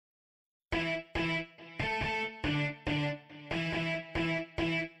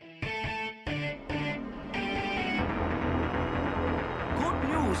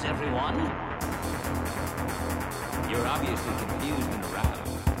this, everyone? You're obviously confused and aroused.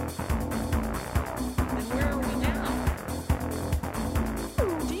 Then where are we now?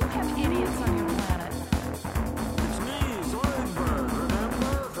 Do you have idiots on your planet? It's me, Zoidberg,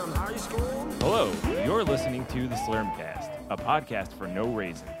 remember from high school? Hello, you're listening to the Slurmcast, a podcast for no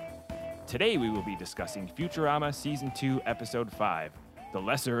reason. Today we will be discussing Futurama Season 2, Episode 5, The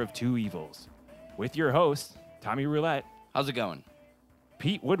Lesser of Two Evils, with your hosts, Tommy Roulette, How's it going?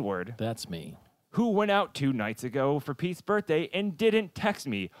 Pete Woodward, That's me. who went out 2 nights ago for Pete's birthday and didn't text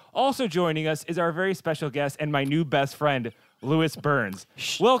me. Also joining us is our very special guest and my new best friend, Lewis Burns.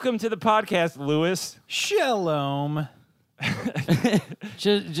 Welcome to the podcast, Lewis. Shalom.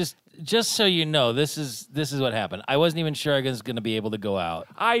 Just so you know, this is what happened. I wasn't even sure I was going to be able to go out,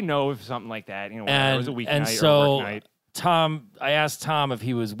 I know if something like that, whether it was a weeknight and or a so work night. I asked Tom if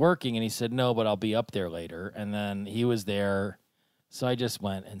he was working, and he said no, but I'll be up there later. And then he was there, so I just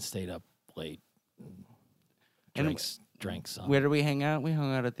went and stayed up late. Drank some. Where did we hang out? We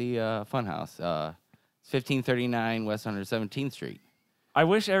hung out at the Funhouse. 1539 West 117th Street. I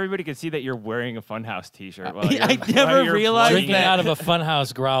wish everybody could see that you're wearing a Funhouse T-shirt. I never realized Drinking that. out of a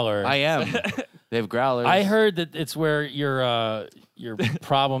Funhouse growler. I am. They have growlers. I heard that it's where your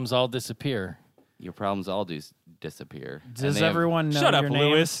problems all disappear. Your problems all do disappear. And Does they have- everyone know Shut up, your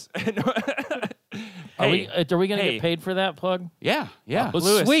name? Lewis. Are we going to hey. get paid for that plug? Yeah. Oh,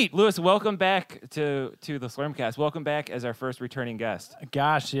 Lewis, sweet. Lewis, welcome back to the Slurmcast. Welcome back as our first returning guest.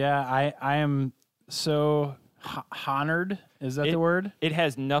 Gosh, yeah, I am so honored. Is that the word? It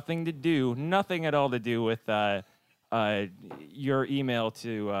has nothing at all to do with your email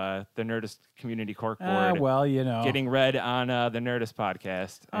to the Nerdist Community Corkboard Well, you know. getting read on the Nerdist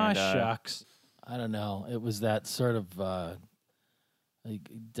podcast. And, Shucks. I don't know. It was that sort of like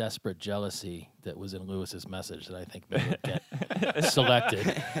desperate jealousy that was in Lewis's message that I think made it get selected.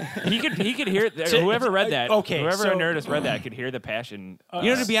 he could hear whoever read that. Okay, whoever so- on Nerdist read that could hear the passion.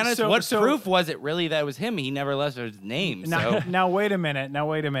 You know, to be honest, So- what so- proof was it really that it was him? He never left his name. So Now wait a minute.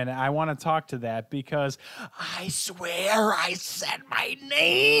 I want to talk to that because I swear I said my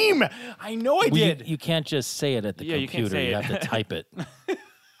name. I know I Well, did. you can't just say it at the Yeah, you can't computer. say You it. have to type it.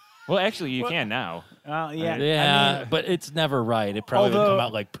 Well, actually, you can now. Yeah. Yeah, I mean, but it's never right. It probably would Although- come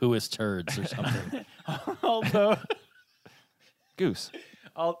out like pooest turds or something. although, Goose.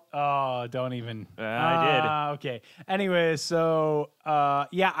 don't even. I did. Okay. Anyway, so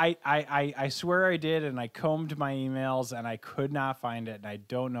yeah, I swear I did, and I combed my emails, and I could not find it, and I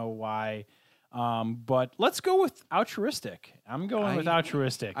don't know why. But let's go with altruistic. I'm going with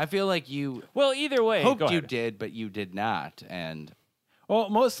altruistic. I feel like you Well, either way, hoped go you ahead. did, but you did not. And Well,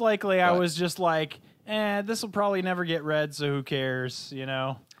 most likely I But- was just like, this will probably never get read, so who cares, you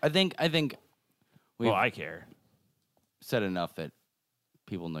know? I think we've Well, I care. said enough that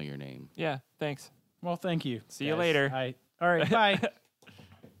people know your name. Yeah, thanks. Well, thank you. See you guys. later. All right, bye.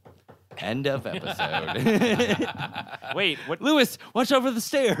 End of episode. Wait, what? Lewis, watch over the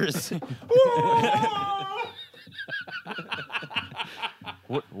stairs.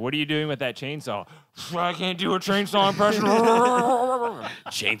 What are you doing with that chainsaw? I can't do a chainsaw impression.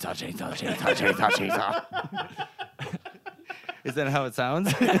 Chainsaw. Is that how it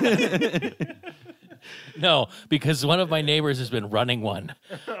sounds? No, because one of my neighbors has been running one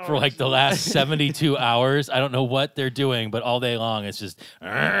for like the last 72 hours. I don't know what they're doing, but all day long it's just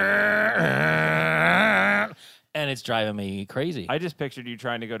and it's driving me crazy. I just pictured you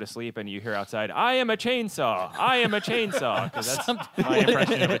trying to go to sleep and you hear outside, I am a chainsaw. I am a chainsaw. Because that's my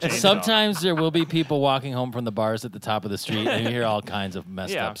impression of a chainsaw. Sometimes there will be people walking home from the bars at the top of the street, and you hear all kinds of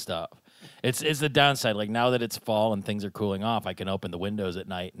messed Yeah. up stuff. It's the downside. Like now that it's fall and things are cooling off, I can open the windows at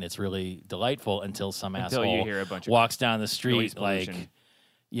night, and it's really delightful until some Until asshole you hear a bunch of walks down the noise street. Like, pollution.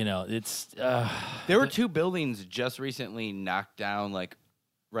 you know, it's There were 2 buildings just recently knocked down, like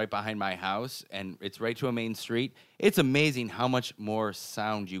right behind my house, and it's right to a main street. It's amazing how much more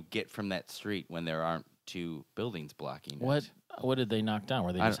sound you get from that street when there aren't 2 buildings blocking it. what did they knock down?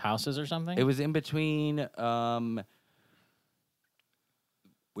 Were they I just houses or something? It was in between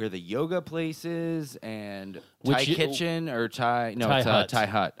where the yoga place is and Thai Which Kitchen or Thai. No, Thai it's Hut. Thai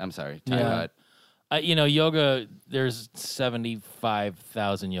Hut. I'm sorry, Thai Yeah. Hut. Yoga. There's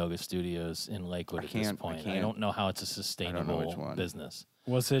 75,000 yoga studios in Lakewood at this can't- I point. I can't- don't know how it's a which sustainable one. business.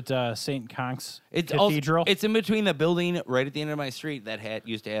 Was it St. Conk's It's Cathedral? it's in between the building right at the end of my street that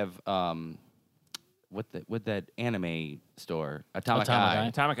used to have what that anime store, Atomic Atomic Eye. Eye?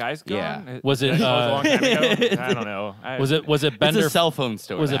 Atomic Eyes gone? Yeah. Was it, That closed a long time ago? I don't know. Was it It's Bender? a cell phone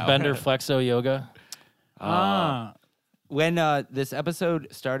store. Was it now. Bender Flexo Yoga? When this episode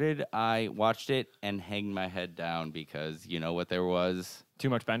started, I watched it and hanged my head down because you know what there was? Too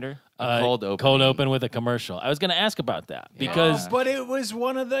much Bender. Cold Cold opening. open with a commercial. I was going to ask about that because But it was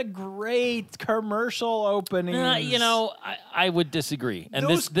one of the great commercial openings. you know, I would disagree. And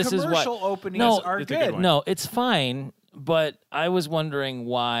those this is what commercial openings No, are it's a good good. one. No, it's fine, but I was wondering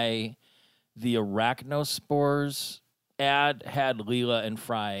why the Arachnospores ad had Leela and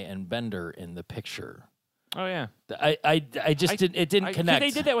Fry and Bender in the picture. Oh yeah. I just didn't. It didn't connect.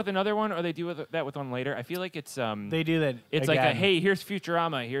 They did that with another one, or they do that with one later. I feel like it's They do that. It's again. like hey, here's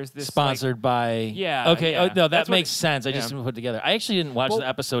Futurama. Here's this Sponsored by. Yeah, Okay. yeah. Oh, no, that That's what makes sense. I just yeah. didn't put it together. I actually didn't watch Well- the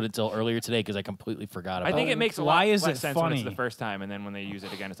episode until earlier today because I completely forgot about I think it. it makes a Why lot is less it sense when it's funny? the first time, and then when they use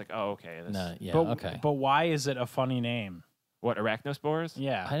it again, it's like, oh, okay. This, No, yeah. But, okay. But why is it a funny name? What arachnospores?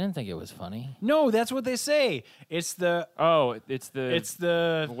 Yeah. I didn't think it was funny. No, that's what they say. It's the Oh, it's the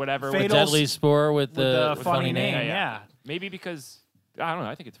fatal whatever with Deadly spore with with the the funny name. Yeah. Yeah. maybe because I don't know.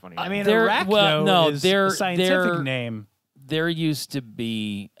 I think it's funny. I mean, They're- arachno well, no, is they're- a scientific they're- name. There used to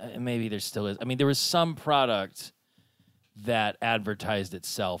be, maybe there still is. I mean, there was some product that advertised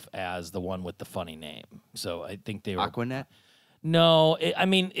itself as the one with the funny name. So I think they were. Aquanet. No, I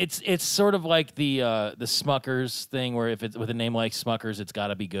mean it's sort of like the Smuckers thing, where if it's with a name like Smuckers, it's got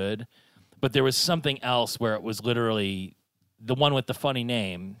to be good. But there was something else where it was literally the one with the funny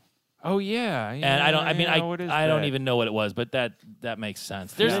name, oh yeah, and I don't. I mean, what is I don't that? even know what it was, but that makes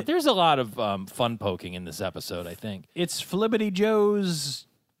sense. There's a lot of fun poking in this episode, I think. It's Flibbity Joe's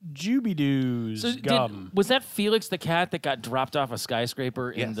Jubidoos So gum. was that Felix the cat that got dropped off a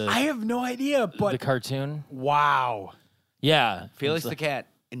skyscraper in Yes. the I have no idea, but the cartoon? wow. Yeah, Felix It's the Cat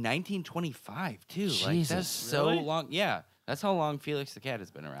in 1925 too. Like Jesus, that's so really? long. Yeah, that's how long Felix the Cat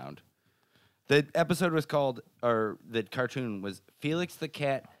has been around. The episode was called, or the cartoon was Felix the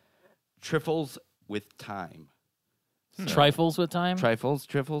Cat Trifles with Time. Trifles with time. Trifles,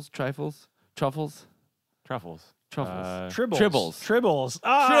 truffles. Truffles. Tribbles. Tribbles.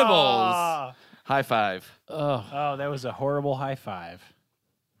 Ah! High five. Oh, Oh, that was a horrible high five.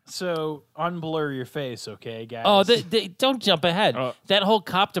 So, unblur your face, okay, guys? oh, don't jump ahead. Oh. That whole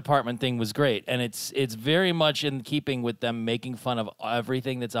cop department thing was great, and it's very much in keeping with them making fun of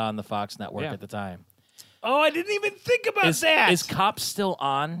everything that's on the Fox network Yeah. at the time. Oh, I didn't even think about that. Is Cops still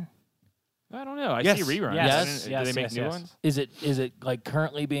on? I don't know. I Yes. see reruns. Yes. I didn't- Yes, do they make yes, new yes. ones? Is it like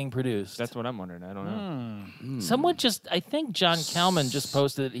currently being produced? That's what I'm wondering. I don't know. Someone just, I think John Kalman just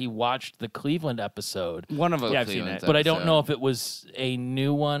posted that he watched the Cleveland episode, One of them. Yeah, I've seen it. but I don't know if it was a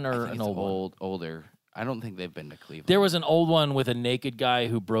new one or it's an old one. older. I don't think they've been to Cleveland. There was an old one with a naked guy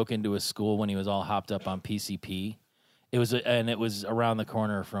who broke into a school when he was all hopped up on PCP. It was around the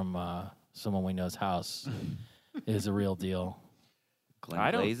corner from someone we know's house. It is a real deal. Glenn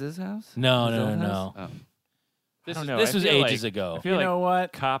I don't- Blaze's house. No, His no, old no, house? no. Oh. I don't know. This I was feel ages like- ago. I feel you like know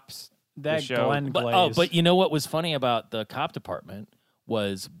what? Cops. That show. Glenn Glaze. But you know what was funny about the cop department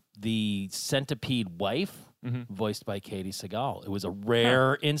was the centipede wife, voiced by Katie Seagal. It was a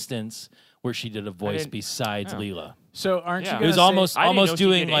rare instance where she did a voice didn't- besides oh. Leela. So aren't Yeah. you It going was to almost I didn't know almost she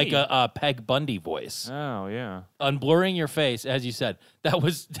doing could like age. a Peg Bundy voice. Oh yeah. Unblurring your face, as you said, that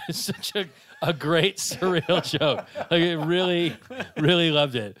was such a great surreal joke. Like, it really, really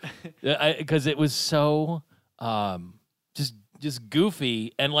loved it because it was so just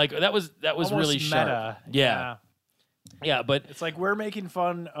goofy and like that was really sharp. meta. Yeah, but It's like we're making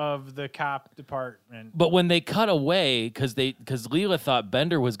fun of the cop department. but when they cut away because Leela thought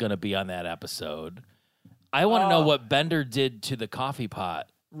Bender was going to be on that episode, I want to know what Bender did to the coffee pot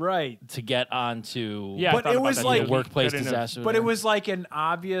Right. to get onto Yeah. I But thought it about was that like- too. the workplace Couldn't have- disaster. But it was like an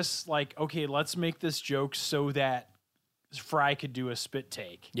obvious, like, okay, let's make this joke so that Fry could do a spit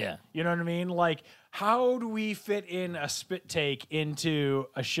take. yeah. You know what I mean? Like, how do we fit in a spit take into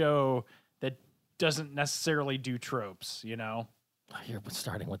a show that doesn't necessarily do tropes, you know? You're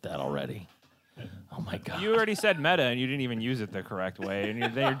starting with that already. Oh my god. You already said meta, and you didn't even use it the correct way, and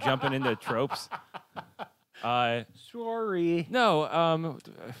then you're jumping into tropes. Sorry. No.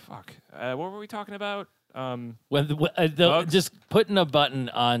 Fuck. What were we talking about? When Bugs? just putting a button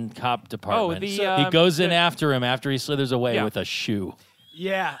on cop department. the, he goes in the- after him after he slithers away Yeah. with a shoe.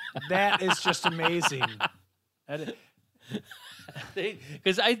 Yeah, that is just amazing.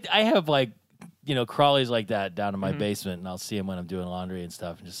 Because I have like, crawlies like that down in Mm-hmm. my basement, and I'll see them when I'm doing laundry and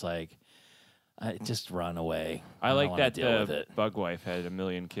stuff, and just like, I just run away. I don't like wanna that deal with it. Bug Wife had 1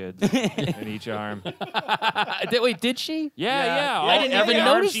 million kids in each arm. Wait, did she? Yeah. I didn't Every even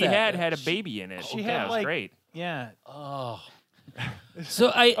arm notice she that. had a baby in it. She yeah, had it was like great. Yeah. Oh, So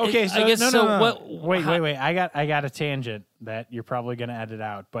I Okay, so I guess no. what? Wait. I got a tangent that you're probably going to edit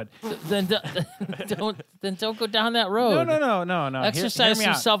out, but Then don't go down that road. no. Exercise hear me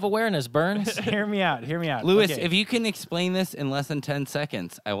some out. self-awareness, Burns. Hear me out. Lewis, Okay. if you can explain this in less than 10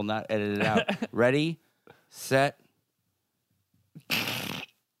 seconds, I will not edit it out. Ready, set,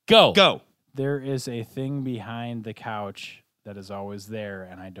 go. There is a thing behind the couch that is always there,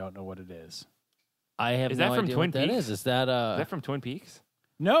 and I don't know what it is. I have Is no that from idea Twin what that Peaks? is. Is that Is that from Twin Peaks?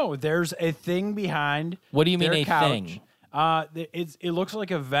 No, there's a thing behind. What do you mean their a couch. thing? It looks like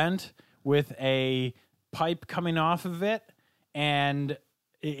a vent with a pipe coming off of it, and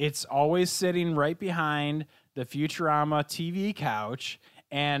it's always sitting right behind the Futurama TV couch,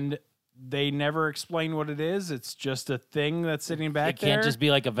 and they never explain what it is. It's just a thing that's sitting back It can't there. just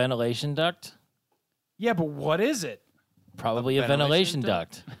be like a ventilation duct. Yeah, but what is it? Probably a ventilation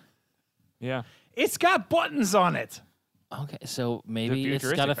duct. Yeah. It's got buttons on it. Okay, so The maybe it's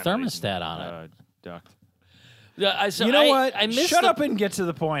got a futuristic ventilation, thermostat on it. Duct. Yeah, so You know what? I missed Shut the- up and get to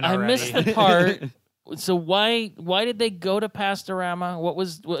the point I already. missed the part. So why did they go to Pastorama? What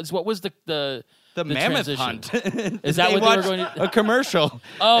was the Mammoth transition? Hunt. Is that They what they were watched going to? a commercial.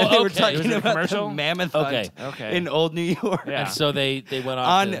 Oh, and they were okay. talking Was it a about commercial? the Mammoth Okay. Hunt Okay. in Old New York Yeah. And so they went off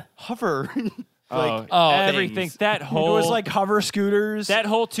on to- hover. Oh, everything. things. That It whole was like hover scooters. that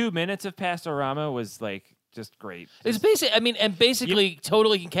whole 2 minutes of Pastorama was like just great. It's basically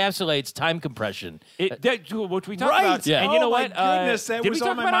totally encapsulates time compression. Which we talked Right. about. Yeah. And you know Oh my what? goodness, that did was we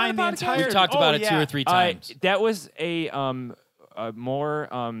talk on my about it mind the podcast? entire- We've talked Oh, about it 2 yeah. or 3 times. That was a more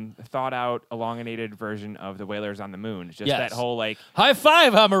thought out, elongated version of the Whalers on the Moon. Just Yes. that whole like High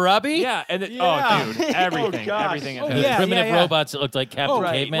five, Hammurabi! yeah, and Yeah. oh dude, everything, Oh, gosh. everything. Oh, of The it. yeah. primitive robots that looked like Captain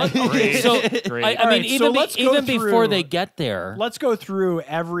right. Caveman. Great. So Great. I All mean, right, so even let's go even before through- they get there, Let's go through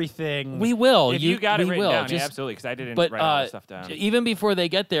everything. we will. If you got it we written will. down, yeah, Just- absolutely, because I didn't But write all this stuff down. even before they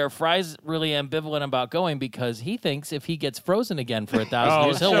get there, Fry's really ambivalent about going because he thinks if he gets frozen again for 1,000 Oh,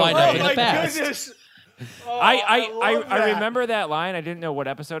 years, he'll so wind up great. in the past. goodness. I remember that line. I didn't know what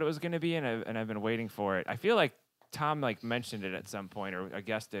episode it was going to be, and I've been waiting for it. I feel like Tom like mentioned it at some point, or I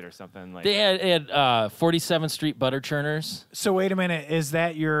guessed it or something. Like They had 47th Street butter churners. So wait a minute, is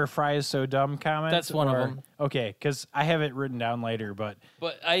that your "Fry is so dumb" comment? That's one of Or- them. Okay, because I have it written down later, but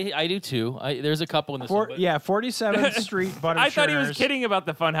But I do too. There's a couple in this one. but- 47th Street butter. I thought he was churners. kidding about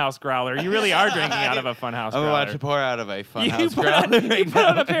the Funhouse growler. You really are drinking out of a Funhouse I'm about growler. to pour out of a You funhouse put, on, growler you put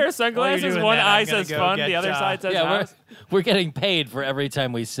on a pair of sunglasses. doing One that, eye I'm gonna says go fun, get, the other side says yeah, house. we're getting paid for every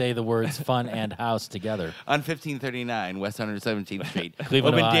time we say the words fun and house together. on 1539 West 117th Street.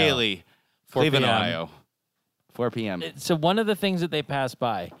 Cleveland, Open Ohio. daily. 4 Cleveland, p.m. Ohio. 4 p.m. So one of the things that they pass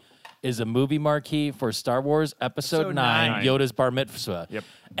by is a movie marquee for Star Wars Episode Episode 9, 9. Yoda's Bar Mitzvah. Yep.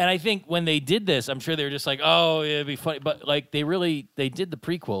 And I think when they did this, I'm sure they were just like, oh, it'd be funny. But like they did the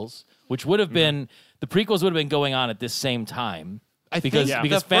prequels, which would have been, the prequels would have been going on at this same time. Because think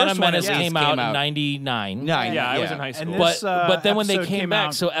because the Phantom first one Menace at least came out in 99. Nine. Yeah, I was yeah. in high school. And But this, but then when they episode came back,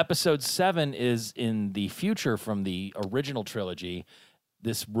 out- so episode 7 is in the future from the original trilogy.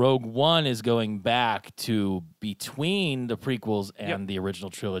 This Rogue One is going back to between the prequels and the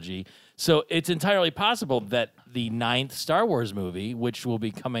original trilogy. So it's entirely possible that the 9th Star Wars movie, which will be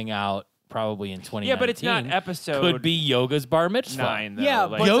coming out probably in 2019, Yeah, but it's not episode could be Yoga's Bar Mitzvah. 9. Though. Yeah,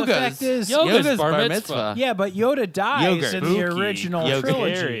 like, but the Yoga's. fact is, Yoga's Bar Mitzvah. yeah, but Yoda dies Yogurt. in the Spooky. original Yogurt.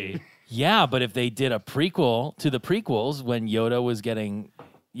 trilogy. scary. Yeah, but if they did a prequel to the prequels when Yoda was getting,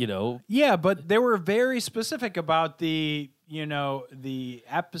 Yeah, but they were very specific about the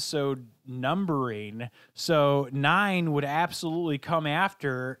episode numbering. So 9 would absolutely come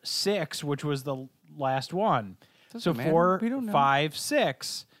after 6, which was the last one. So matter. 4, We don't know. 5,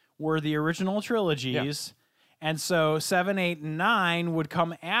 6 were the original trilogies. And so 7, 8, and 9 would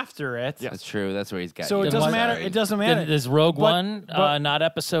come after it. That's true. That's where he's got. So you. it doesn't what- matter. It doesn't matter. Is Rogue But- One but- not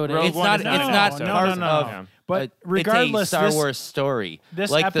episode 8? Rogue It's One not. is It's not an not episode. part No. of. Yeah. But regardless, it's a Star this- Wars story,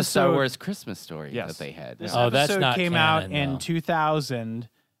 this like the Star episode- Wars Christmas story Yes. that they had. This Oh, that's episode not came out canon, in though. 2000,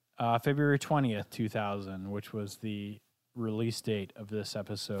 February 20th, 2000, which was the release date of this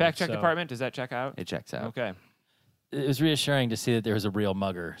episode. Fact check So- department, does that check out? It checks out. Okay. It was reassuring to see that there was a real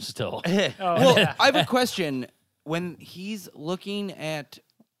mugger still. Well, I have a question. When he's looking at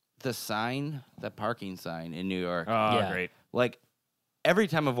the sign, the parking sign in New York, Oh, Yeah. great. like every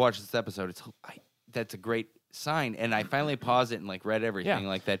time I've watched this episode, that's a great sign, and I finally paused it and like read everything Yeah.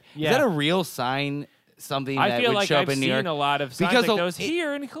 like that. Is Yeah. that a real sign? Something I that feel would like show I've up in New seen York? a lot of signs Because like it- those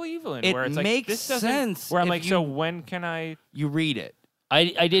here in Cleveland, it where it's like makes this doesn't. sense Where I'm if like, you- so when can I? You read it.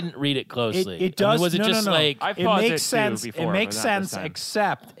 I didn't read it closely. It does. was it no, just no, no. like I've it paused makes it, too, sense. before, it makes but not this sense, time.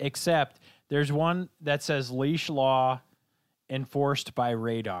 except there's one that says leash law enforced by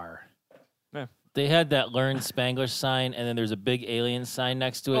radar. They had that Learn Spanglish sign, and then there's a big alien sign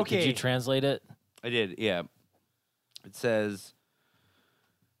next to it. Did Okay. you translate it? I did, yeah. It says,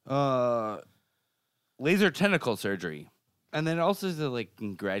 laser tentacle surgery. And then also says, like,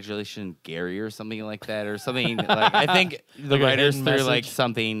 congratulations, Gary, or something like that, or something. Like, I think the Like a writers hidden threw, like,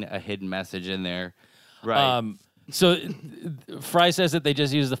 message? a hidden message in there. Right. So Fry says that they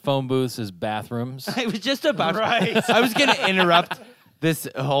just use the phone booths as bathrooms. I was just about Right. I was going to interrupt this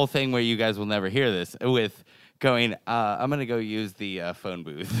whole thing where you guys will never hear this with going, I'm going to go use the phone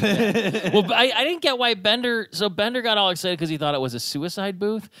booth. Well, but I didn't get why Bender. So Bender got all excited because he thought it was a suicide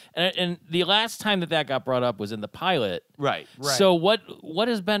booth, and the last time that got brought up was in the pilot. Right. So what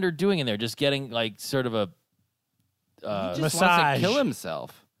is Bender doing in there? Just getting like sort of a, He just wants Massage. to kill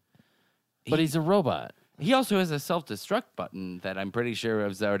himself. but he's a robot. He also has a self-destruct button that I'm pretty sure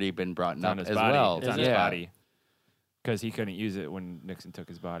has already been brought It's on up his as body. well. It's on his body. Because he couldn't use it when Nixon took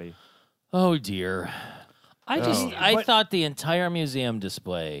his body. Oh dear. I But- thought the entire museum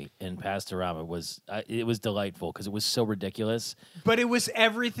display in Pastorama was it was delightful because it was so ridiculous. But it was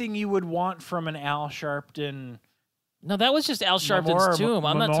everything you would want from an Al Sharpton. No, that was just Al Sharpton's Memorial- tomb.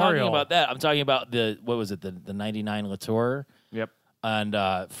 I'm not talking memorial. about that. I'm talking about the 99 Latour Yep.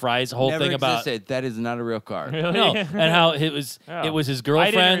 and Fry's whole Never thing about existed. That is not a real car. no, and how it was Oh. it was his I didn't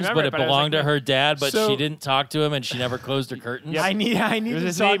girlfriend's, remember but it, it but I was belonged like, to her dad, but So- she didn't talk to him and she never closed her curtains. I need It was to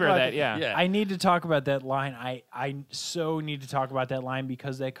his talk neighbor about that, yeah. Yeah. I need to talk about that line. I so need to talk about that line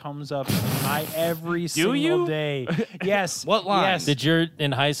because that comes up in my every single you? day. Yes. What line? Yes. Did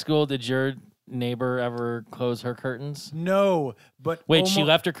your neighbor ever close her curtains? No, but Wait, she almo-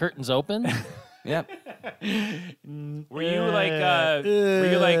 left her curtains open? Yep. Were you like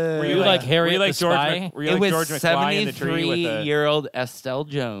were you like Harriet were you like the George Spy? Mc, were you It like was George McFly in the tree with the 73-year-old Estelle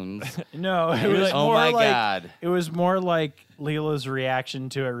Jones. No, it was Oh more my like God. it was more like Leela's reaction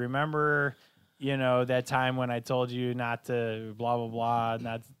to it. Remember, that time when I told you not to blah blah blah,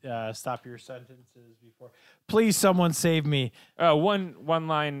 not stop your sentences before. Please, someone save me. one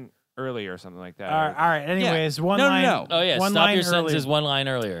line earlier or something like that. All right. Anyways, one No, no, line. no. Oh yeah, one stop line your early. sentences one line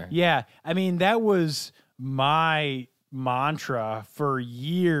earlier. Yeah, I mean that was my mantra for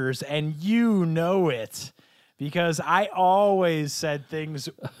years, and you know it because I always said things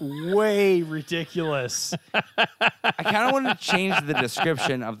way ridiculous. I kind of want to change the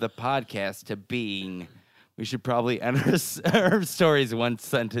description of the podcast to being, we should probably end our stories one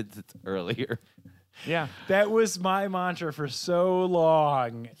sentence earlier. Yeah. That was my mantra for so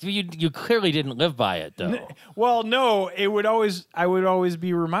long. You clearly didn't live by it though. Well, no, I would always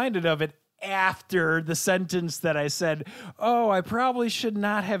be reminded of it after the sentence that I said, "Oh, I probably should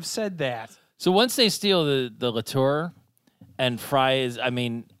not have said that." So once they steal the Latour, and Fry is, I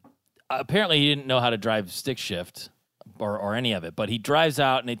mean, apparently he didn't know how to drive stick shift or any of it, but he drives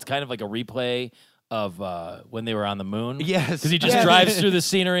out, and it's kind of like a replay of when they were on the moon. Yes. because he just Yeah. drives through the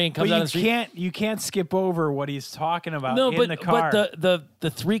scenery and comes But out of the street. you can't skip over what he's talking about No, in but the car. but the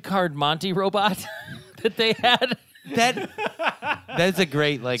 3-card Monty robot that they had. That's a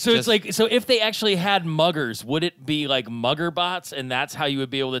great, like, So just, it's like, so if they actually had muggers, would it be like mugger bots, and that's how you would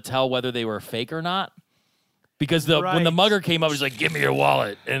be able to tell whether they were fake or not? Because when the Right. mugger came up, it was like, "Give me your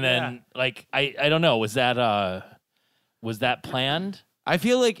wallet," and then like I don't know, was that planned? I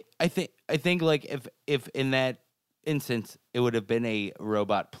feel like, I think like if in that instance it would have been a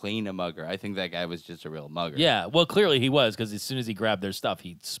robot playing a mugger, I think that guy was just a real mugger. Yeah, well, clearly he was, because as soon as he grabbed their stuff,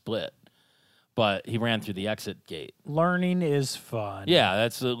 he split. But he ran through the exit gate. Learning is fun. Yeah,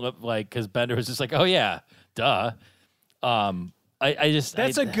 that's like, because Bender was just like, "Oh yeah, duh."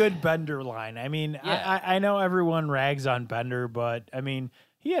 That's a good Bender line. I mean, Yeah. I know everyone rags on Bender, but I mean,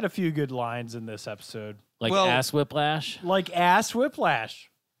 he had a few good lines in this episode, like Well- ass whiplash. like ass whiplash.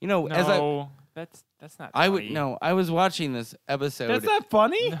 You know, No, that's not. I would funny. no, I was watching this episode. That's not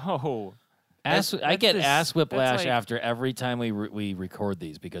funny. No. Ass, I that's get this- ass whiplash like- after every time we record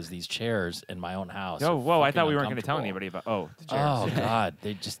these, because these chairs in my own house. Oh, are whoa! I fucking thought we weren't going to tell uncomfortable. anybody about. Oh, the chairs. Oh God,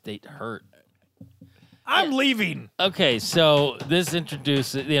 they hurt. I'm leaving. Okay, so this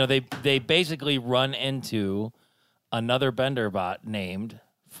introduces, they basically run into another Bender bot named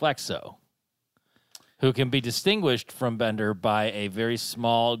Flexo, who can be distinguished from Bender by a very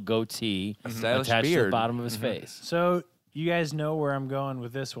small goatee stylish attached to the beard. bottom of his face. So you guys know where I'm going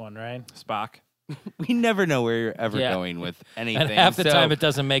with this one, right? Spock. We never know where you're ever Yeah. going with anything. And half the so time it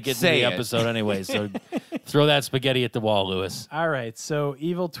doesn't make it to say the it. episode anyway, so throw that spaghetti at the wall, Lewis. All right. So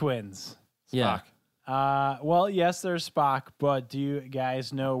evil twins. Yeah. Well, yes, there's Spock, but do you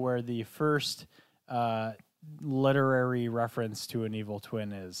guys know where the first literary reference to an evil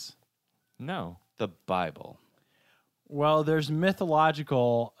twin is? No. The Bible. Well, there's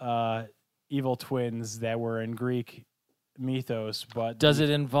mythological evil twins that were in Greek mythos, but Does it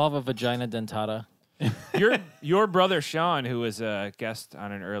involve a vagina dentata? Your brother Sean, who was a guest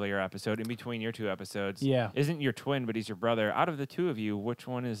on an earlier episode, in between your two episodes, Yeah. isn't your twin, but he's your brother. Out of the two of you, which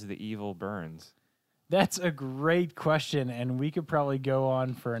one is the evil Burns? That's a great question, and we could probably go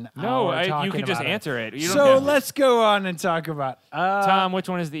on for an No, hour talking you could just about it. answer it. You don't So have- let's go on and talk about Tom, which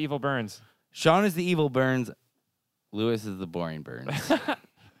one is the evil Burns? Sean is the evil Burns. Lewis is the boring Burns.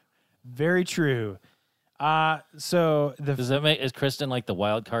 Very true. So the Does that make is Kristen like the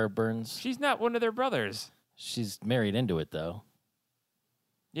wild card Burns? She's not one of their brothers. She's married into it though.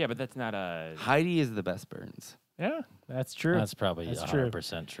 Yeah, but that's not a. Heidi is the best Burns. yeah, that's true. That's probably That's true.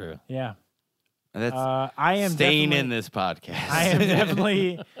 100% true. Yeah, And that's I am staying definitely- in this podcast. I am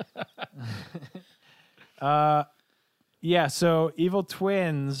definitely. Yeah. So evil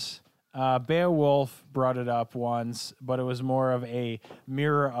twins. Beowulf brought it up once, but it was more of a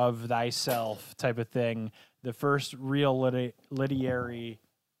mirror of thyself type of thing. The first real literary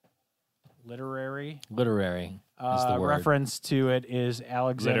Literary is the word. reference to it is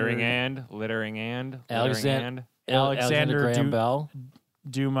Alexander Alexander Alexander Graham Bell.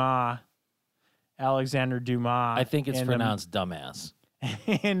 Dumas. Alexander Dumas. I think it's in pronounced dumbass.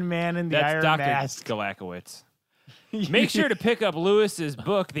 in Man in the That's Iron Dr. Mask. Galakowicz. Make sure to pick up Lewis's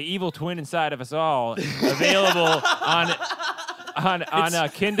book, The Evil Twin Inside of Us All, available on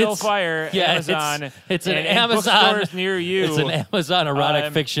Kindle Fire, yeah, Amazon. it's an and Amazon- bookstores near you. It's an Amazon erotic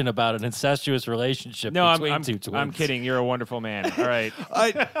Um, fiction about an incestuous relationship No, between two twins. I'm kidding. You're a wonderful man. All right.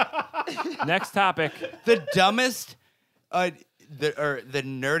 Next topic. The dumbest, the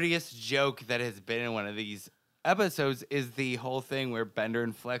nerdiest joke that has been in one of these episodes is the whole thing where Bender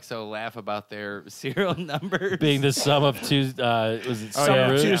and Flexo laugh about their serial numbers. Being the sum of two, was it Oh, sum yeah.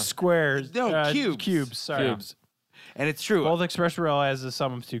 root? Two Yeah. squares. No, cubes. Cubes. Sorry. Cubes. And it's true. Both expressed real as the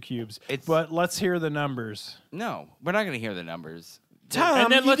sum of two cubes. But let's hear the numbers. No, we're not going to hear the numbers. Tom,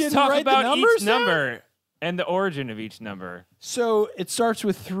 And then you let's didn't talk write the about numbers each down? number and the origin of each number. So it starts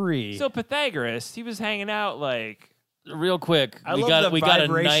with 3. So Pythagoras, he was hanging out like. Real quick, I we love got the we got a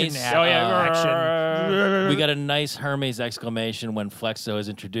vibration nice app. Oh yeah. we got a nice Hermes exclamation when Flexo is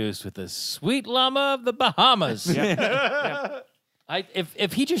introduced with the sweet llama of the Bahamas.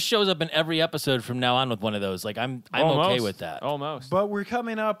 If he just shows up in every episode from now on with one of those, like I'm okay Almost. with that. Almost. But we're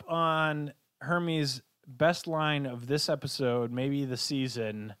coming up on Hermes' best line of this episode, maybe the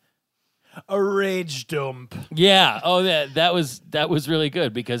season. A rage dump. Yeah. Oh, that was really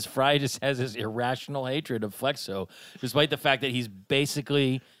good because Fry just has this irrational hatred of Flexo, despite the fact that he's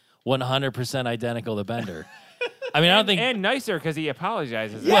basically 100% identical to Bender. I mean, I don't think. and nicer because he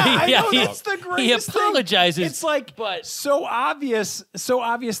apologizes. Yeah, I yeah, know, he- that's the he greatest thing. apologizes, It's like but- so obvious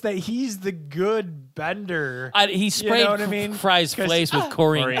that he's the good Bender. He sprayed what I mean? Fry's 'Cause- face with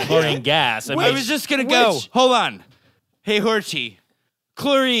chlorine gas. I I mean, was just going to go. Which- Hold on. Hey, Horchie.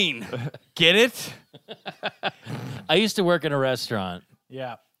 Chlorine. Get it? I used to work in a restaurant,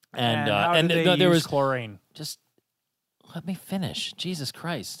 Yeah. and how and did they there use was chlorine. just let me finish. Jesus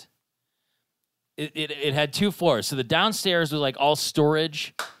Christ. It had 2 floors. So the downstairs was like all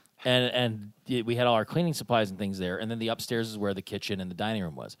storage and we had all our cleaning supplies and things there. And then the upstairs is where the kitchen and the dining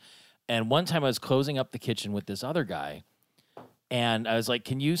room was. And one time I was closing up the kitchen with this other guy and I was like,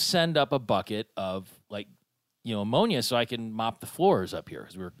 "Can you send up a bucket of like, ammonia so I can mop the floors up here?"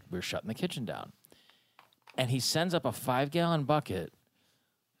 Because we were shutting the kitchen down. And he sends up a 5-gallon bucket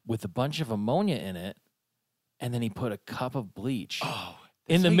with a bunch of ammonia in it. And then he put a cup of bleach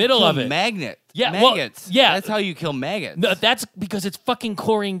in the That's how you middle kill of it. Yeah, well, maggots. yeah. That's how you kill maggots. No, that's because it's fucking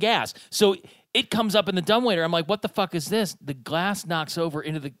chlorine gas. So it comes up in the dumbwaiter. I'm like, what the fuck is this? The glass knocks over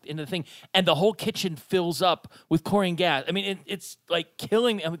into the thing, and the whole kitchen fills up with chlorine gas. I mean, it's like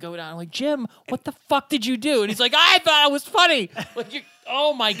killing me. And we go down. I'm like, "Jim, what the fuck did you do?" And he's like, "I thought it was funny." Like,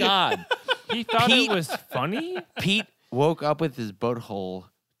 oh my god. He thought it was funny. Pete woke up with his butthole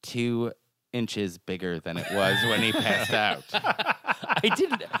 2 inches bigger than it was when he passed out.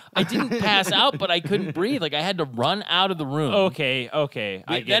 I didn't pass out, but I couldn't breathe. Like I had to run out of the room. Okay,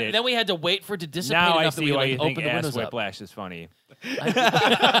 I get it. Then we had to wait for it to dissipate Now I enough that see we why like you think open the ass windows up. whiplash is funny.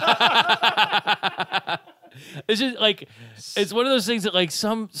 It's just like it's one of those things that like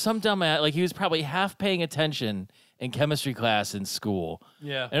some dumbass like he was probably half paying attention in chemistry class in school.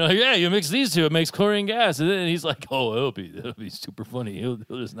 Yeah. And like, yeah, you mix these two, it makes chlorine gas. And then he's like, "Oh, that'll be super funny. He'll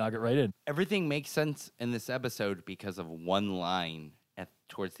just knock it right in." Everything makes sense in this episode because of one line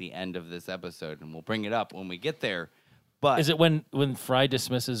towards the end of this episode, and we'll bring it up when we get there. But Is it when Fry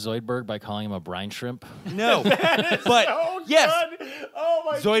dismisses Zoidberg by calling him a brine shrimp? no, but yes, Oh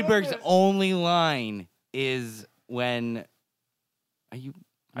my Zoidberg's only line is when are you?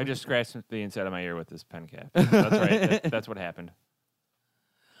 I just scratched the inside of my ear with this pen cap. That's right. That's what happened.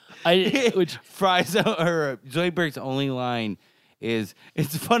 Which Fry's or Zoidberg's only line is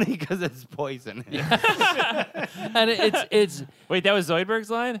it's funny because it's poison. and it's Wait, that was Zoidberg's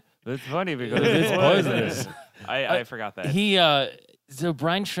line? That's funny because It's poisonous. I forgot that. he so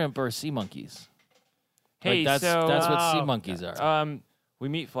brine shrimp are sea monkeys. Hey, Like, so that's what sea monkeys are. we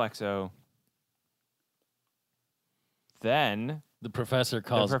meet Flexo. Then The professor the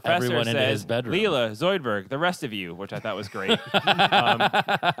calls professor everyone says, into his bedroom. Leela, Zoidberg, the rest of you, which I thought was great.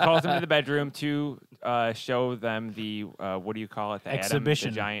 Calls them to the bedroom to show them the what do you call it? The Exhibition.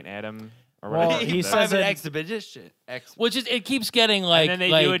 Atom, the giant atom, or Well, whatever. he The- says an it- expedition. Which is it keeps getting like and then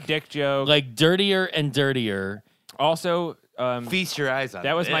they like, do a dick joke. like dirtier and dirtier. Also, Feast your eyes on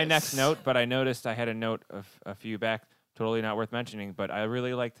that was my this. next note, but I noticed I had a note of a few back. Totally not worth mentioning, but I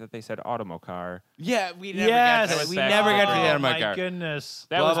really liked that they said automocar. Yeah, we never Yes. got That to was we back never to got to the the Oh end of my my car. goodness.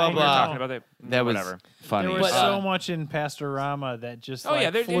 That Blah, was blah, when we were blah. talking about it. That was whatever. funny. There was But, so much in Pastorama that just Oh, yeah,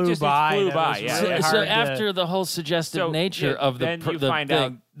 like, it flew just by. flew and it by, was yeah, really yeah. So hard to- after the whole suggestive So, nature yeah, of the then you the find thing,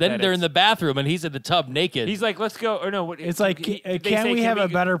 out then that they're in it's- the bathroom and he's in the tub naked. He's like, let's go. Or no, what- it's like, they can say, we have a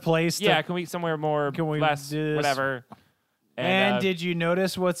go- better place? To, Yeah, can we somewhere more, Can we less, do this? whatever. And uh, did you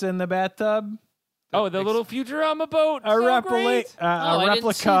notice what's in the bathtub? oh, the little Futurama boat. A So replica. great. Oh, A I didn't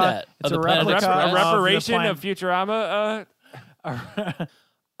replica. see that. It's Of a the Planet A replica. Express? a of the reparation plan- of Futurama.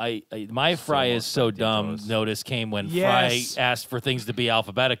 My Fry is almost so like dumb. Diplos. Notice came when Yes. Fry asked for things to be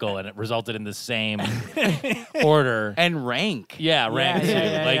alphabetical, and it resulted in the same order. And rank. Yeah, rank. yeah, too.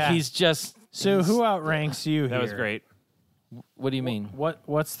 yeah, like yeah. he's just. So who outranks you That here? was great. What do you mean?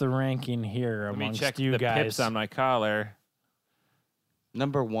 What's the ranking here Let me amongst check you the guys? pips on my collar.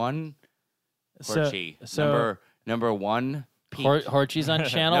 Number one, So- Horchie. so- number one, Pete. Horchie's on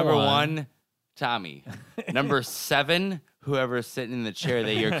channel Number 1. one, Tommy. Number 7, whoever's sitting in the chair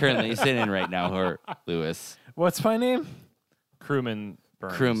that you're currently sitting in right now, Lewis. What's my name? Crewman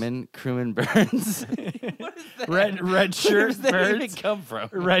Burns. Crewman Burns. Red Where shirt does that even Burns. come from?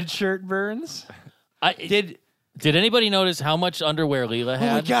 Red shirt Burns. Did anybody notice how much underwear Leela Oh my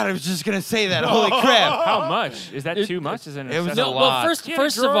had? god, I was just gonna say that. Holy crap. How much? Is that too much? Is it it was excessive? a No, lot. well, first She had a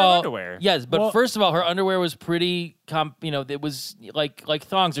of drawer of all, underwear. yes, but Well- first of all, her underwear was pretty, it was like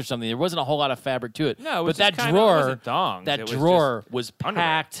thongs or something. There wasn't a whole lot of fabric to it. No, it was but that just kinda- it drawer, wasn't thongs. that It was drawer was underwear.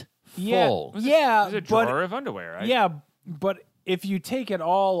 packed Yeah, full. yeah, It was a but drawer of underwear. yeah, but if you take it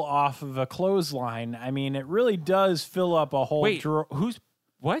all off of a clothesline, I mean, it really does fill up a whole Wait, drawer. who's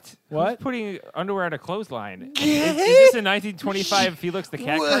what? What? Who's putting underwear on a clothesline? Is this a 1925 Felix the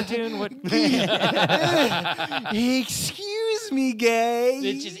Cat cartoon? What? Excuse me, gay.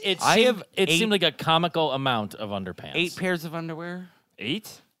 It seemed like a comical amount of underpants. 8 pairs of underwear?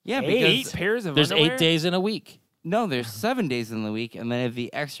 8? Yeah, Eight because pairs of There's underwear? 8 days in a week. no, there's 7 days in the week, and then I have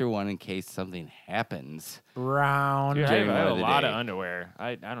the extra one in case something happens. Brown. Dude, I During have one a of the lot day. of underwear.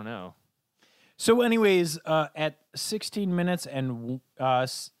 I don't know. So, anyways, at 16 minutes and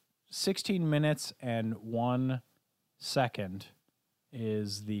 1 second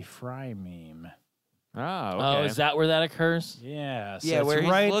is the Fry meme. Oh, okay. Oh, is that where that occurs? Yes. Yeah, it's where he's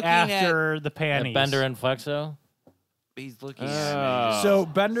right looking after the At panties. Bender and Flexo? He's looking Oh. at me. So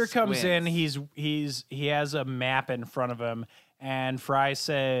Bender comes in. Squints. He has a map in front of him, and Fry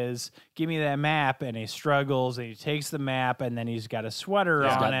says, "Give me that map." And he struggles, and he takes the map, and then he's got a sweater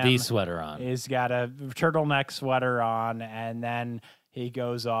He's on got him. the sweater on. He's got a turtleneck sweater on, and then he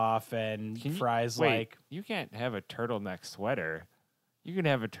goes off, and Can you- Fry's wait, like, you can't have a turtleneck sweater. You can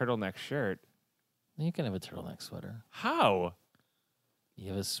have a turtleneck shirt. You can have a turtleneck sweater. How? You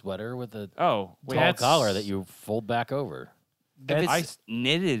have a sweater with a Oh, wait. tall that's- collar that you fold back over. If "That's it's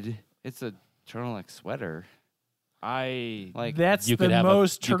knitted, it's a turtleneck sweater. I Like You the could have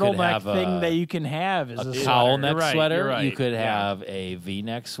most you could turtleneck have thing a- that you can have is A a cowl sweater." neck You're right, sweater. you're right, You could yeah. have a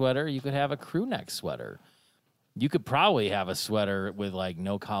V-neck sweater. You could have a crew neck sweater. You could probably have a sweater with like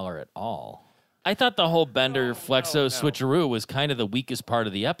no collar at all. I thought the whole Bender Flexo switcheroo was kind of the weakest part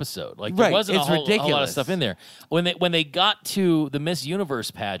of the episode. Like there Right, wasn't it's a whole lot of ridiculous. stuff in there. When they got to the Miss Universe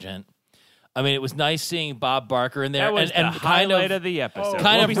pageant, I mean, it was nice seeing Bob Barker in there that was and the kind highlight of of the episode. kind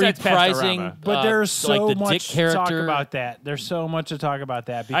Well, of besides reprising. Pastorama. But there's so like the much Dick to character. talk about that. There's so much to talk about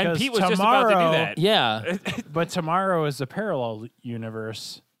that because And Pete was tomorrow, just about to do that. Yeah, but tomorrow is a parallel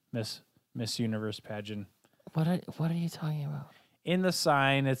universe Miss Universe pageant. what are you talking about? In the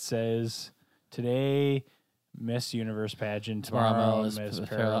sign, it says today Miss Universe pageant, tomorrow Tomorrow is Miss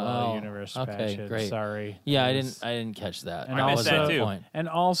parallel. Parallel Universe Okay, pageant. great. Sorry. Yeah, It was- I didn't catch that. And That I missed wasn't that the too. point. And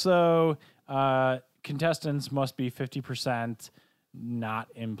also, contestants must be 50% not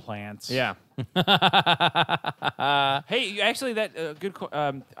implants. Yeah. Hey, actually, that good.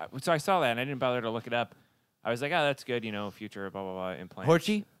 So I saw that and I didn't bother to look it up. I was like, oh, that's good. Future blah blah blah implants.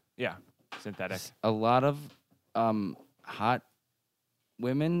 Horchie, Yeah, synthetic. a lot of hot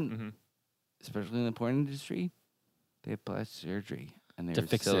women, especially in the porn industry, they have plastic surgery and they're To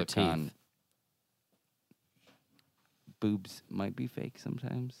fix their silicone. teeth. Boobs might be fake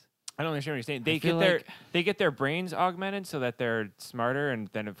sometimes. I don't understand what you're saying. I feel They get their brains augmented so that they're smarter and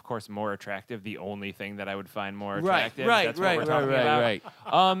then of course more attractive. The only thing that I would find more attractive. That's what we're talking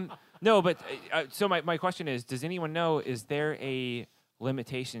about. No, but so my question is: does anyone know? Is there a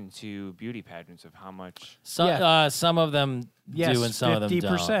limitation to beauty pageants of how much? Some of them Yes, do and some of them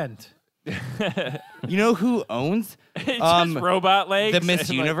don't. 50%. You know who owns Just robot legs. the Miss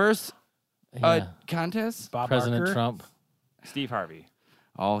Like, Universe Yeah. contest? Bob President Barker? Trump. Steve Harvey.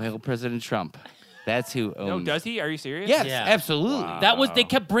 All hail President Trump. That's who owns. No, does he? Are you serious? Yes, Yeah. absolutely. Wow. That was they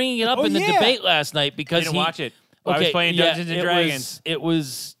kept bringing it up Oh, in the yeah. debate last night because Didn't he watch it. I was playing Dungeons and Dragons.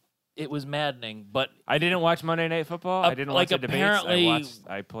 It was maddening, but I didn't watch Monday Night Football. I didn't watch the debates. apparently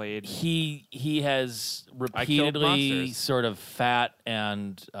I played. he has I killed repeatedly monsters. sort of fat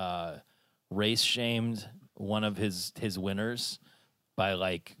and race shamed one of his winners by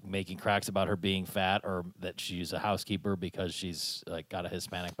like making cracks about her being fat or that she's a housekeeper because she's like got a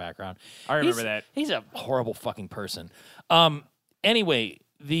Hispanic background. I remember that. He's a horrible fucking person. Anyway,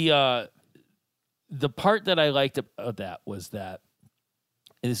 the part that I liked of that was that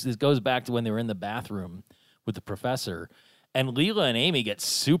this goes back to when they were in the bathroom with the professor, and Leela and Amy get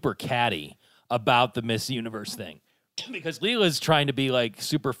super catty about the Miss Universe thing. Because Leela's trying to be like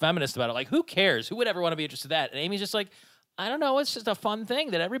super feminist about it. Like, who cares? Who would ever want to be interested in that? And Amy's just like, I don't know. It's just a fun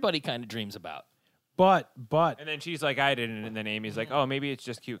thing that everybody kind of dreams about. But And then she's like, I didn't. And then Amy's like, oh, maybe it's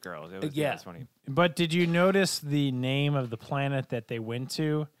just cute girls. It was, Yeah. That's funny. did you notice the name of the planet that they went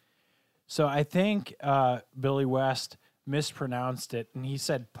to? So I think Billy West mispronounced it, and he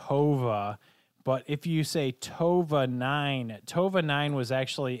said Pova. But if you say Tova 9 was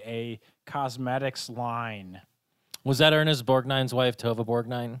actually a cosmetics line. Was that Ernest Borgnine's wife, Tova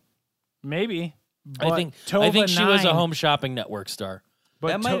Borgnine? Maybe. I But think Tova she was a 9 Home Shopping Network star. But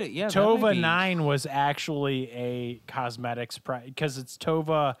That might- yeah, that might Tova be- 9 was actually a cosmetics because it's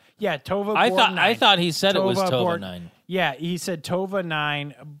Tova. Yeah, Tova. I Borgnine. thought he said it was Tova Tova Borg- 9. Yeah, he said Tova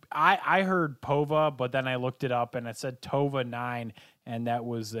 9. I heard Pova, but then I looked it up and it said Tova 9, and that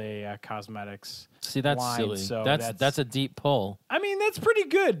was a cosmetics. See, that's line, silly. so That's a deep pull. I mean, that's pretty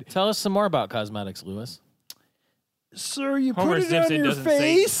good. Tell us some more about cosmetics, Lewis. Sir, you Homer put it Simpson on your doesn't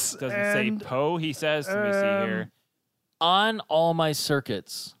face. say and, Poe. He says, let me see here. On all my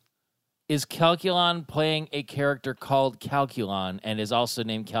circuits, is Calculon playing a character called Calculon and is also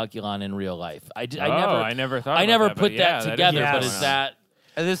named Calculon in real life? I never thought I about never that, but put yeah, that that is together. what's But going is on. that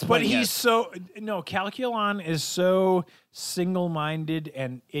At this But point, he's yes. so Calculon is so single-minded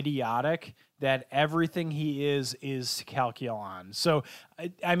and idiotic that everything he is Calculon. So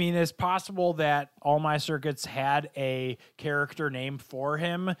I mean, it's possible that All My Circuits had a character name for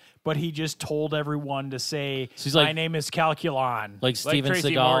him, but he just told everyone to say, he's "My like- name is Calculon." like Steven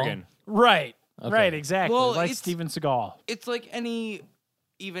Tracy Seagal? Morgan. Right, Okay. right, exactly, Well, like it's- Steven Seagal. It's like any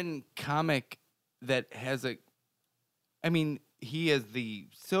even comic that has a. I mean, he has the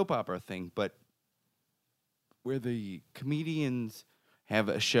soap opera thing, but where the comedians have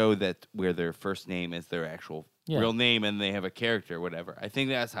a show that where their first name is their actual Yeah. real name and they have a character, whatever. I think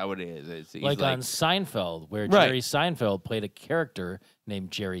that's how it is. He's Like on Seinfeld, where Right. Jerry Seinfeld played a character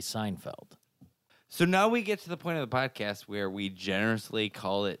named Jerry Seinfeld. So now we get to the point of the podcast where we generously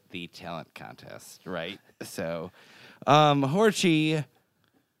call it the talent contest, right? So, Horchie,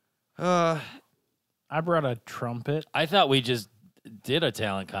 I brought a trumpet. I thought we just did a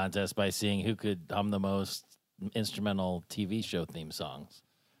talent contest by seeing who could hum the most instrumental TV show theme songs.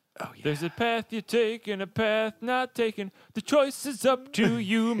 There's a path you take and a path not taken. The choice is up to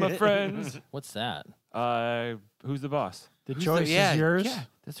you, my friends. What's that? Who's the boss? The choice is yours. Yeah,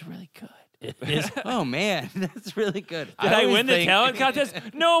 that's really good. It is Oh man, that's really good. Did I always win the think- talent contest?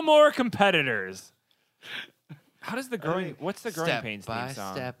 No more competitors. How does the growing? What's the growing Step pains by theme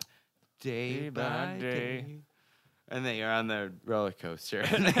song? step, day by by day. day. And they are on the roller coaster,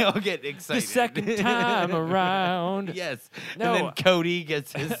 and they all get The excited. second time around. Yes. No. And then Cody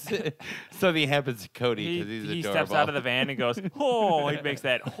gets his. Something happens to Cody He, because he's he adorable. steps out of the van and goes, oh, he makes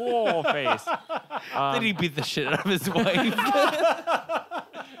that whole face. Then he beat the shit out of his wife.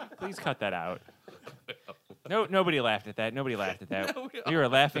 Please cut that out. No, nobody laughed at that. Nobody laughed at that. We were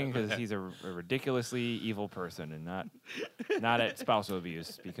laughing because he's a ridiculously evil person, and not at spousal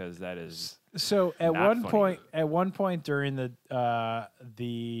abuse, because that is So at Not one funny. point during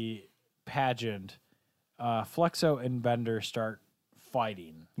the pageant, Flexo and Bender start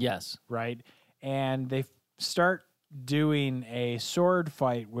fighting, Yes. right? And they start doing a sword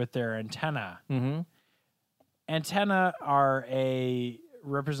fight with their antenna. Mm-hmm. Antenna are a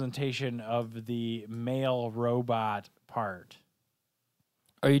representation of the male robot part.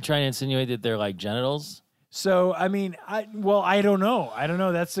 Are you trying to insinuate that they're like genitals? So I mean, I don't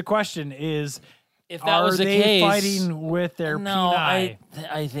know. That's the question. Is If that are was the they case, fighting with their no, peni?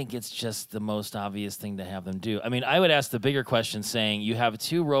 I think it's just the most obvious thing to have them do. I mean, I would ask the bigger question, saying you have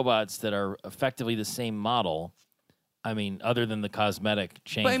two robots that are effectively the same model. I mean, other than the cosmetic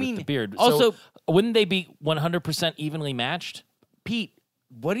change But I with mean, the beard. also- So, wouldn't they be 100% evenly matched? Pete,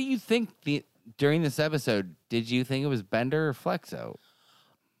 what do you think during this episode? Did you think it was Bender or Flexo?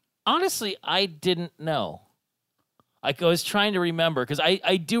 Honestly, I didn't know. I was trying to remember, because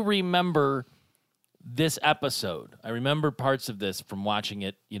I do remember this episode. I remember parts of this from watching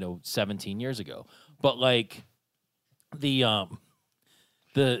it, 17 years ago. But like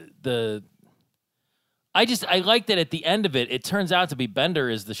I like that at the end of it, it turns out to be Bender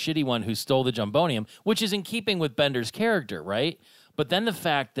is the shitty one who stole the Jumbonium, which is in keeping with Bender's character, right? But then the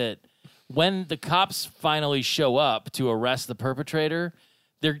fact that when the cops finally show up to arrest the perpetrator,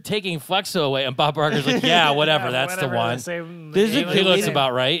 they're taking Flexo away, and Bob Barker's like, yeah, whatever, that's the one. He looks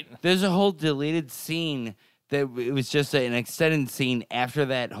about right. There's a whole deleted scene that it was just an extended scene after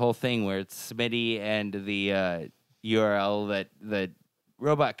that whole thing where it's Smitty and the URL that the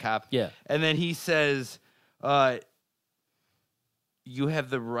robot cop. Yeah. And then he says, you have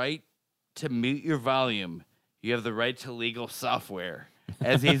the right to mute your volume. You have the right to legal software.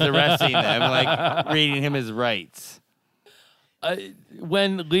 As he's arresting them, like reading him his rights.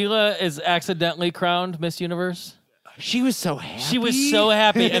 When Leela is accidentally crowned Miss Universe, She was so happy. she was so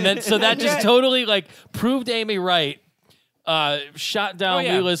happy, and then so that just totally like proved Amy right. Shot down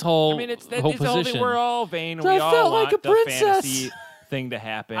Leela's whole I mean, it's whole the whole position. thing. We're all vain. I We all felt want like a the princess. fantasy thing to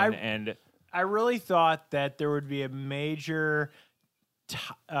happen, and I really thought that there would be a major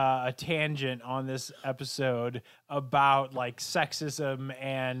a tangent on this episode about like sexism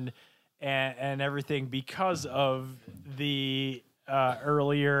and everything because of the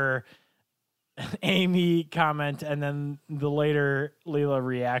earlier Amy comment and then the later Leela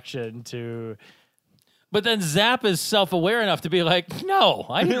reaction to. But then Zap is self-aware enough to be like, no,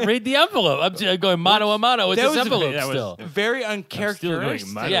 I didn't read the envelope. I'm just going mano a mano with That this was a- envelope that was still. very still uncharacteristic.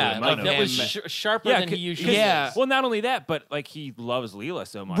 doing mano Yeah, a like mano. that was Him. sharper Yeah, than he usually yeah. is. Well, not only that, but like he loves Leela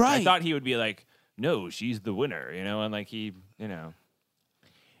so much. I Right. thought he would be like, no, she's the winner, and like he,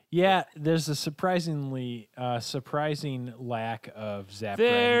 Yeah, there's a surprising lack of Zap.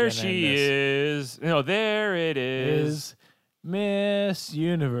 there Brannigan in she this. is. No, there it is. Is Miss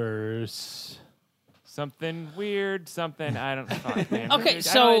Universe. Something weird, something I don't. Fuck, man. Okay, I don't-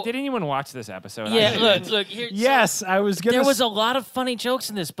 so- did anyone watch this episode? I Yeah, didn't. look here. Yes, I was gonna. There was a lot of funny jokes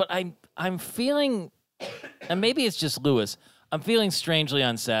in this, but I'm feeling, and maybe it's just Lewis. I'm feeling strangely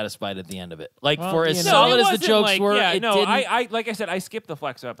unsatisfied at the end of it. Like Well, for as you know. solid it as the wasn't jokes like, were, yeah, it no, didn't. I like I said, I skipped the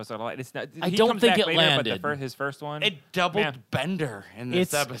Flexo episode a lot. It's not. I he don't comes think back it later, landed. But his first one, It doubled Man. Bender in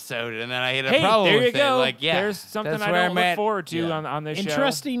this It's- episode, and then I had a Hey, problem there you with go. it. Like, yeah, there's something that's I where don't I'm look at. forward to Yeah. on this show.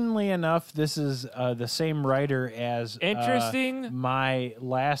 Interestingly enough, this is the same writer as Interesting? my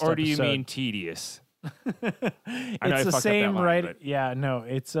last. Or do you episode. mean tedious? I know I It's fucked the up that same line, writer. but- Yeah, no,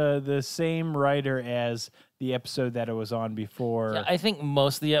 it's the same writer as the episode that it was on before. Yeah, I think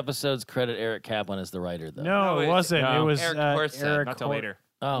most of the episodes credit Eric Kaplan as the writer, though. no, No, it wasn't. no. It was Eric Corset, Eric Not till Cor- later.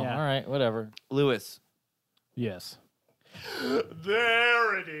 Oh, Yeah. all right, whatever. Lewis. Yes.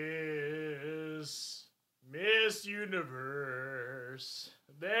 There it is, Miss Universe.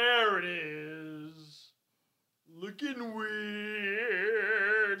 There it is, looking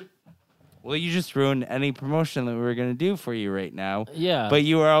weird. Well, you just ruined any promotion that we were going to do for you right now. Yeah, But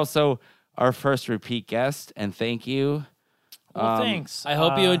you are also our first repeat guest, and thank you. Well, thanks. I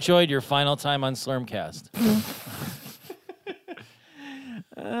hope you enjoyed your final time on Slurmcast.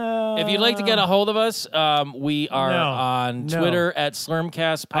 If you'd like to get a hold of us, we are No, on no. Twitter at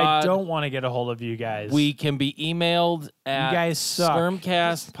SlurmcastPod. I don't want to get a hold of you guys. We can be emailed at guys suck.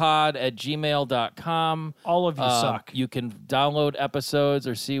 slurmcastpod@gmail.com. all of you suck. You can download episodes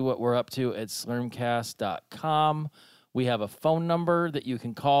or see what we're up to at slurmcast.com. We have a phone number that you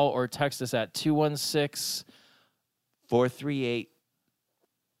can call or text us at 216. 438.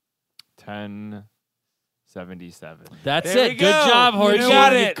 10, 77. That's There it. we Good go. job, Horchie. You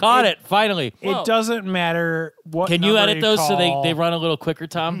got You it. caught it finally. It doesn't matter what. Can you number edit those so call. they run a little quicker,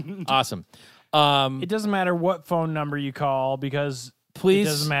 Tom? Awesome. It doesn't matter what phone number you call because Please, it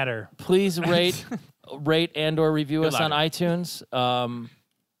doesn't matter. Please rate and or review us on luck. iTunes.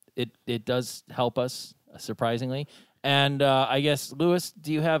 It does help us surprisingly. And I guess Lewis,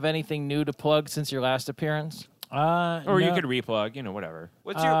 do you have anything new to plug since your last appearance? Or you no. could replug, whatever.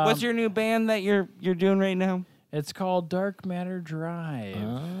 What's your new band that you're doing right now? It's called Dark Matter Drive.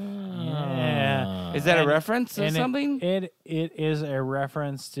 Ah. Yeah. Is that a reference to And something? It is a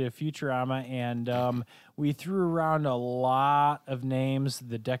reference to Futurama, and we threw around a lot of names.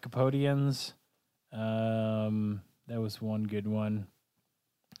 The Decapodians. That was one good one.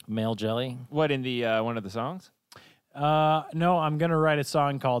 Male jelly. What in the one of the songs? No, I'm gonna write a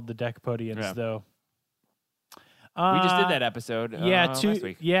song called The Decapodians, Yeah. though. We just did that episode. Last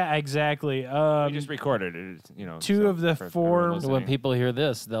week. Yeah, exactly. We just recorded it. two so of the for four- everyone listening. When people hear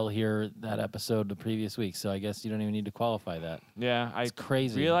this, they'll hear that episode the previous week. So I guess you don't even need to qualify that. Yeah, I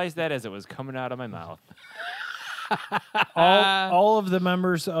crazy. realized that as it was coming out of my mouth. all of the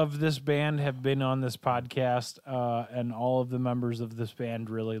members of this band have been on this podcast, and all of the members of this band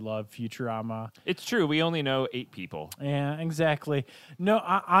really love Futurama. It's true. We only know 8 people. Yeah, exactly. No,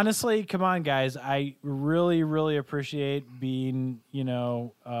 honestly, come on, guys. I really, really appreciate being,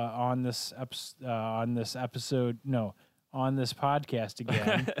 on this episode. No, on this podcast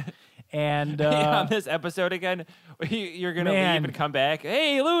again. And on this episode again, you're going to man. leave and come back.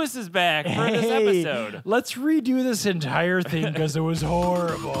 Hey, Lewis is back for this hey, episode. let's redo this entire thing because it was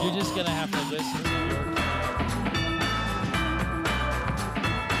horrible. You're just gonna have to listen to your.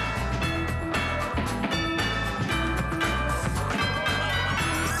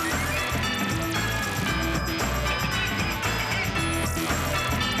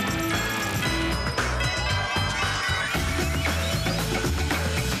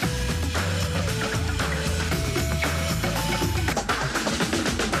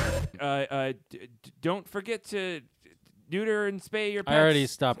 Don't forget to neuter and spay your pets. I already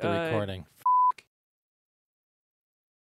stopped the recording.